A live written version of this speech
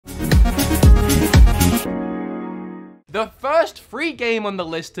The first free game on the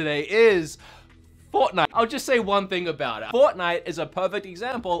list today is Fortnite. I'll just say one thing about it. Fortnite is a perfect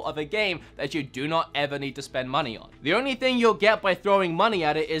example of a game that you do not ever need to spend money on. The only thing you'll get by throwing money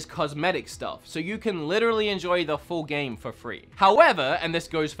at it is cosmetic stuff, so you can literally enjoy the full game for free. However, and this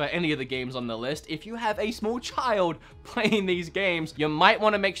goes for any of the games on the list, if you have a small child playing these games, you might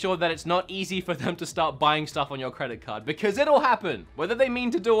want to make sure that it's not easy for them to start buying stuff on your credit card, because it'll happen. Whether they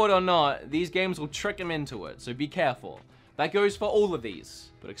mean to do it or not, these games will trick them into it, so be careful. That goes for all of these,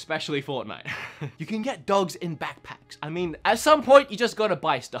 but especially Fortnite. You can get dogs in backpacks. I mean, at some point, you just gotta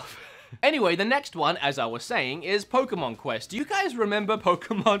buy stuff. Anyway, the next one, as I was saying, is Pokemon Quest. Do you guys remember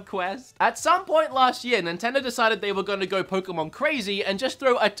Pokemon Quest? At some point last year, Nintendo decided they were going to go Pokemon crazy and just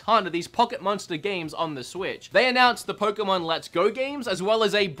throw a ton of these Pocket Monster games on the Switch. They announced the Pokemon Let's Go games, as well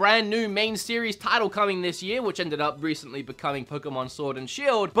as a brand new main series title coming this year, which ended up recently becoming Pokemon Sword and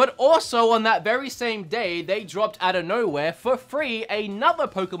Shield. But also on that very same day, they dropped out of nowhere for free another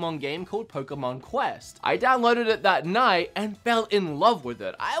Pokemon game called Pokemon Quest. I downloaded it that night and fell in love with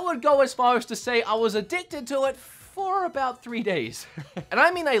it. I would go as far as to say I was addicted to it for about 3 days. And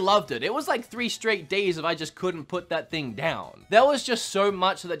I mean, I loved it. It was like 3 straight days if I just couldn't put that thing down. There was just so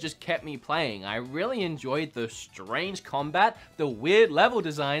much that just kept me playing. I really enjoyed the strange combat, the weird level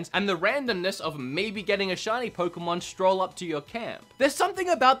designs, and the randomness of maybe getting a shiny Pokemon stroll up to your camp. There's something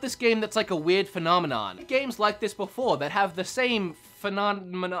about this game that's like a weird phenomenon. Games like this before that have the same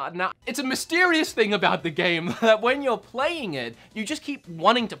phenomenon. Now, it's a mysterious thing about the game that when you're playing it, you just keep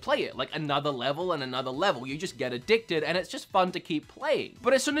wanting to play it, like another level and another level. You just get addicted and it's just fun to keep playing.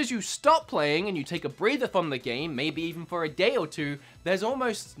 But as soon as you stop playing and you take a breather from the game, maybe even for a day or two, there's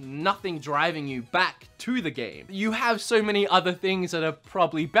almost nothing driving you back to the game. You have so many other things that are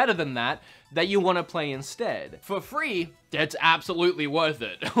probably better than that you want to play instead. For free, that's absolutely worth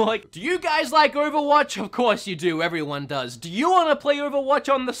it. Like, do you guys like Overwatch? Of course you do, everyone does. Do you want to play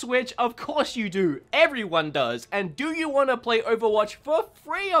Overwatch on the Switch? Of course you do, everyone does. And do you want to play Overwatch for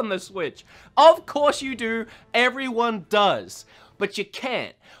free on the Switch? Of course you do, everyone does. But you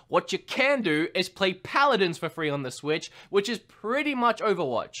can't. What you can do is play Paladins for free on the Switch, which is pretty much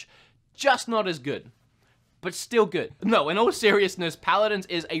Overwatch. Just not as good, but still good. No, in all seriousness, Paladins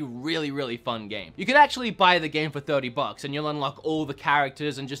is a really fun game. You can actually buy the game for 30 bucks and you'll unlock all the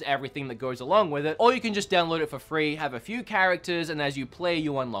characters and just everything that goes along with it, or you can just download it for free, have a few characters, and as you play,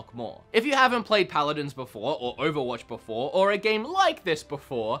 you unlock more. If you haven't played Paladins before, or Overwatch before, or a game like this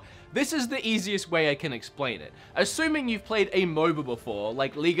before, this is the easiest way I can explain it. Assuming you've played a MOBA before,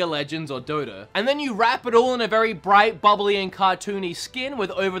 like League of Legends or Dota, and then you wrap it all in a very bright, bubbly, and cartoony skin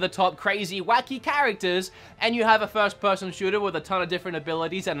with over-the-top, crazy, wacky characters, and you have a first-person shooter with a ton of different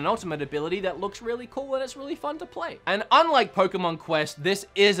abilities and an ultimate ability that looks really cool and it's really fun to play. And unlike Pokemon Quest, this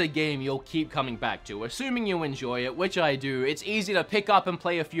is a game you'll keep coming back to, assuming you enjoy it, which I do. It's easy to pick up and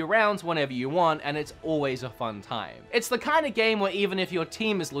play a few rounds whenever you want, and it's always a fun time. It's the kind of game where even if your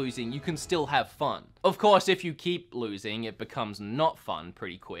team is losing, you can still have fun. Of course, if you keep losing, it becomes not fun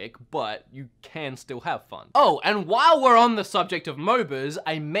pretty quick, but you can still have fun. Oh, and while we're on the subject of MOBAs,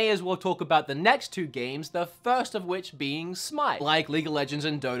 I may as well talk about the next 2 games, the first of which being Smite. Like League of Legends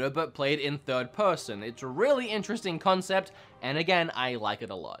and Dota, but played in third person. It's a really interesting concept, and again, I like it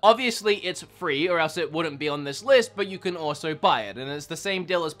a lot. Obviously, it's free, or else it wouldn't be on this list, but you can also buy it, and it's the same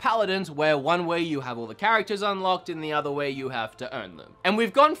deal as Paladins, where one way you have all the characters unlocked, and the other way you have to earn them. And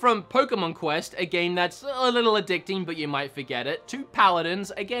we've gone from Pokemon Quest, a game that's a little addicting, but you might forget it, to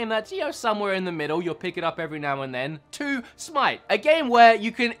Paladins, a game that's, you know, somewhere in the middle, you'll pick it up every now and then, to Smite, a game where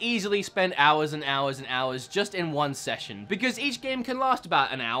you can easily spend hours and hours and hours just in one session, because each game can last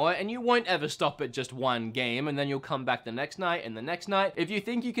about an hour, and you won't ever stop at just one game, and then you'll come back the next night, and the next night. If you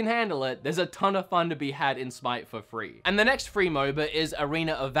think you can handle it, there's a ton of fun to be had in Smite for free. And the next free MOBA is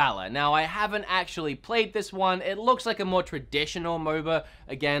Arena of Valor. Now, I haven't actually played this one. It looks like a more traditional MOBA,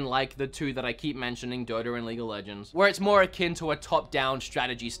 again, like the 2 that I keep mentioning, Dota and League of Legends, where it's more akin to a top-down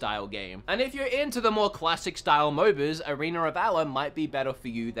strategy style game. And if you're into the more classic style MOBAs, Arena of Valor might be better for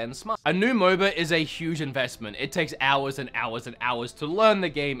you than Smite. A new MOBA is a huge investment. It takes hours and hours and hours to learn the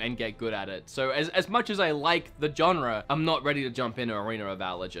game and get good at it. So as much as I like the genre, I'm not ready to jump into Arena of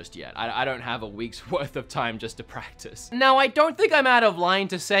Valor just yet. I don't have a week's worth of time just to practice. Now, I don't think I'm out of line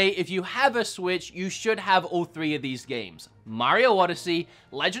to say if you have a Switch, you should have all 3 of these games. Mario Odyssey,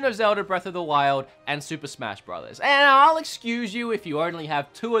 Legend of Zelda Breath of the Wild, and Super Smash Bros. And I'll excuse you if you only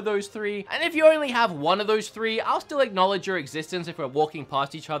have 2 of those 3, and if you only have 1 of those 3, I'll still acknowledge your existence if we're walking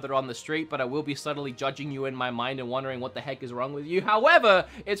past each other on the street, but I will be subtly judging you in my mind and wondering what the heck is wrong with you. However,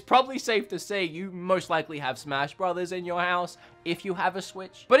 it's probably safe to say you most likely have Smash Bros. In your house, if you have a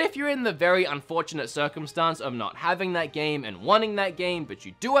Switch. But if you're in the very unfortunate circumstance of not having that game and wanting that game, but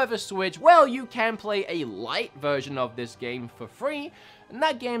you do have a Switch, well, you can play a light version of this game for free, and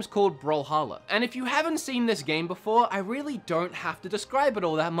that game's called Brawlhalla. And if you haven't seen this game before, I really don't have to describe it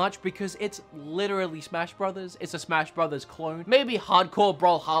all that much because it's literally Smash Brothers. It's a Smash Brothers clone. Maybe hardcore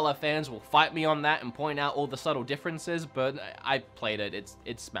Brawlhalla fans will fight me on that and point out all the subtle differences, but I played it.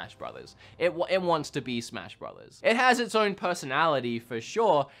 It's Smash Brothers. It wants to be Smash Brothers. It has its own personality for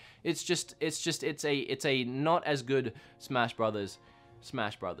sure. It's a not as good Smash Brothers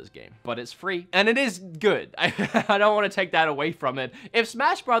game, but it's free and it is good. I don't want to take that away from it. If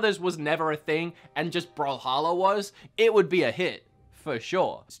Smash Brothers was never a thing and just Brawlhalla was, it would be a hit for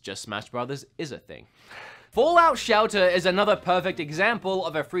sure. It's just Smash Brothers is a thing. Fallout Shelter is another perfect example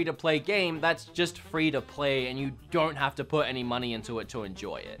of a free-to-play game that's just free to play and you don't have to put any money into it to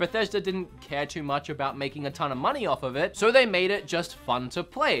enjoy it. Bethesda didn't care too much about making a ton of money off of it, so they made it just fun to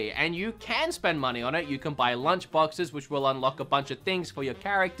play, and you can spend money on it. You can buy lunch boxes, which will unlock a bunch of things for your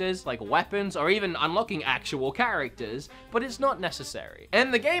characters, like weapons, or even unlocking actual characters, but it's not necessary.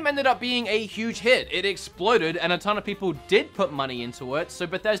 And the game ended up being a huge hit. It exploded, and a ton of people did put money into it, so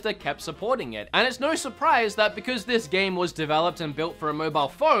Bethesda kept supporting it. And it's no surprise that because this game was developed and built for a mobile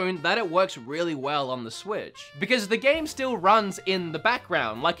phone, that it works really well on the Switch. Because the game still runs in the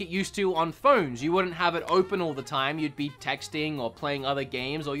background like it used to on phones. You wouldn't have it open all the time, you'd be texting or playing other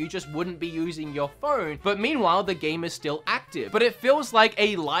games, or you just wouldn't be using your phone. But meanwhile, the game is still active. But it feels like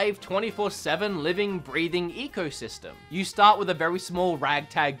a live 24/7 living, breathing ecosystem. You start with a very small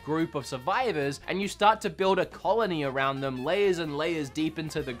ragtag group of survivors, and you start to build a colony around them, layers and layers deep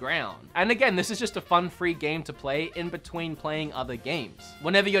into the ground. And again, this is just a fun, free game to play in between playing other games.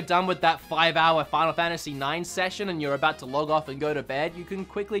 Whenever you're done with that 5-hour Final Fantasy IX session and you're about to log off and go to bed, you can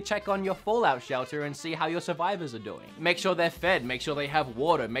quickly check on your Fallout Shelter and see how your survivors are doing. Make sure they're fed, make sure they have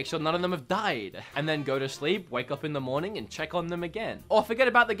water, make sure none of them have died, and then go to sleep, wake up in the morning, and check on them again. Or forget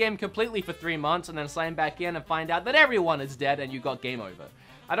about the game completely for 3 months and then sign back in and find out that everyone is dead and you got game over.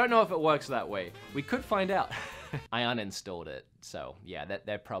 I don't know if it works that way. We could find out. I uninstalled it, so yeah,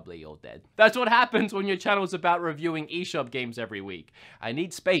 they're probably all dead. That's what happens when your channel's about reviewing eShop games every week. I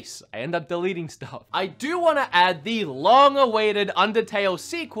need space. I end up deleting stuff. I do want to add the long-awaited Undertale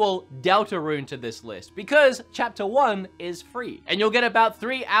sequel, Deltarune, to this list, because Chapter 1 is free, and you'll get about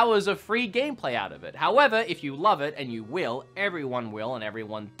 3 hours of free gameplay out of it. However, if you love it, and you will, everyone will, and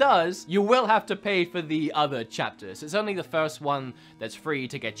everyone does, you will have to pay for the other chapters. It's only the first one that's free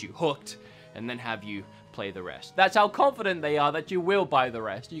to get you hooked, and then have you play the rest. That's how confident they are that you will buy the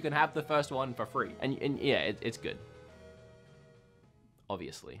rest. You can have the first one for free. And yeah, it's good.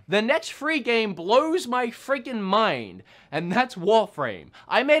 Obviously. The next free game blows my freaking mind, and that's Warframe.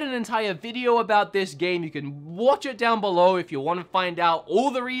 I made an entire video about this game. You can watch it down below if you want to find out all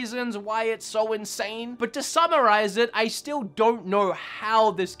the reasons why it's so insane. But to summarize it, I still don't know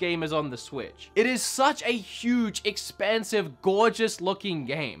how this game is on the Switch. It is such a huge, expansive, gorgeous looking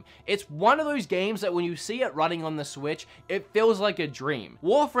game. It's one of those games that when you see it running on the Switch, it feels like a dream.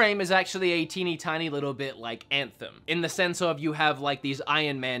 Warframe is actually a teeny tiny little bit like Anthem, in the sense of you have like these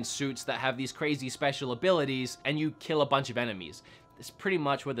Iron Man suits that have these crazy special abilities, and you kill a bunch of enemies. It's pretty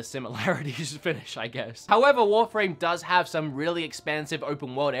much where the similarities finish, I guess. However, Warframe does have some really expansive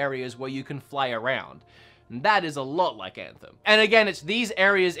open world areas where you can fly around. And that is a lot like Anthem. And again, it's these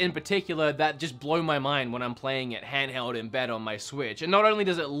areas in particular that just blow my mind when I'm playing it handheld in bed on my Switch. And not only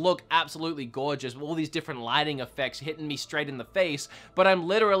does it look absolutely gorgeous with all these different lighting effects hitting me straight in the face, but I'm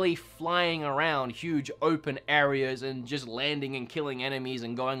literally flying around huge open areas and just landing and killing enemies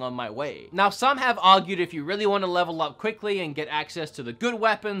and going on my way. Now, some have argued if you really want to level up quickly and get access to the good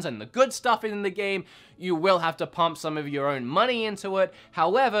weapons and the good stuff in the game, you will have to pump some of your own money into it.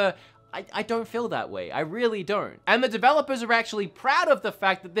 However, I don't feel that way. I really don't. And the developers are actually proud of the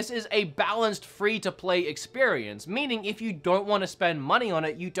fact that this is a balanced free-to-play experience, meaning if you don't want to spend money on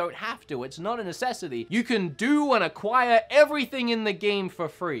it, you don't have to. It's not a necessity. You can do and acquire everything in the game for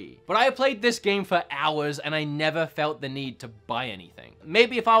free. But I played this game for hours and I never felt the need to buy anything.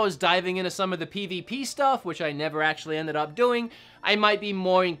 Maybe if I was diving into some of the PvP stuff, which I never actually ended up doing, I might be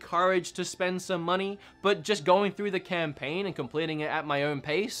more encouraged to spend some money, but just going through the campaign and completing it at my own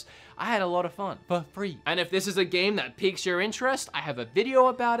pace, I had a lot of fun for free. And if this is a game that piques your interest, I have a video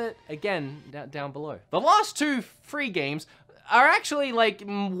about it, again, down below. The last 2 free games are actually like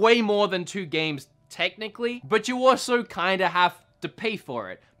way more than 2 games technically, but you also kind of have to pay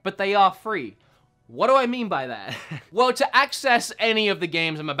for it, but they are free. What do I mean by that? Well, to access any of the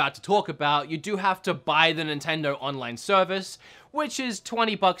games I'm about to talk about, you do have to buy the Nintendo Online service, which is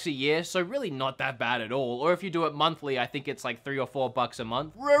 20 bucks a year, so really not that bad at all. Or if you do it monthly, I think it's like $3 or $4 a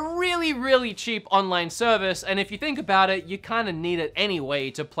month. A really, really cheap online service, and if you think about it, you kind of need it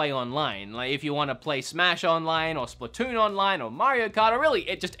anyway to play online. Like if you want to play Smash online, or Splatoon online, or Mario Kart, or really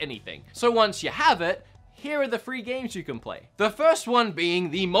just anything. So once you have it, here are the free games you can play. The first one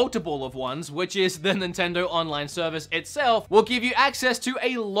being the multiple of ones, which is the Nintendo Online service itself, will give you access to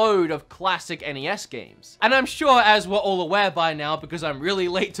a load of classic NES games. And I'm sure, as we're all aware by now, because I'm really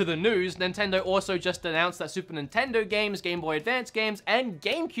late to the news, Nintendo also just announced that Super Nintendo games, Game Boy Advance games, and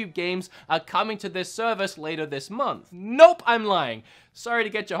GameCube games are coming to this service later this month. Nope, I'm lying. Sorry to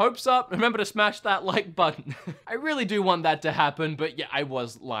get your hopes up. Remember to smash that like button. I really do want that to happen, but yeah, I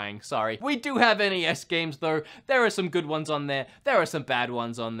was lying, sorry. We do have NES games though. There are some good ones on there. There are some bad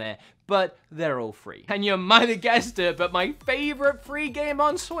ones on there, but they're all free. And you might have guessed it, but my favorite free game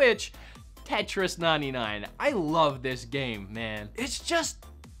on Switch, Tetris 99. I love this game, man. It's just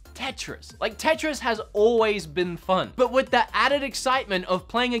Tetris. Like, Tetris has always been fun, but with the added excitement of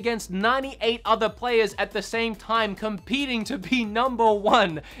playing against 98 other players at the same time, competing to be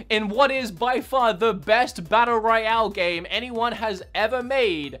 #1 in what is by far the best battle royale game anyone has ever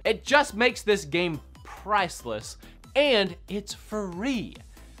made, it just makes this game priceless, and it's free.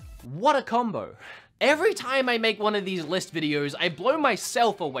 What a combo. Every time I make one of these list videos, I blow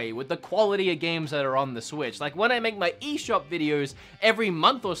myself away with the quality of games that are on the Switch. Like when I make my eShop videos every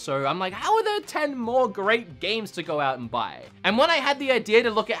month or so, I'm like, how are there 10 more great games to go out and buy? And when I had the idea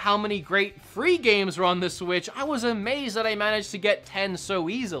to look at how many great free games were on the Switch, I was amazed that I managed to get 10 so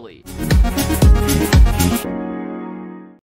easily.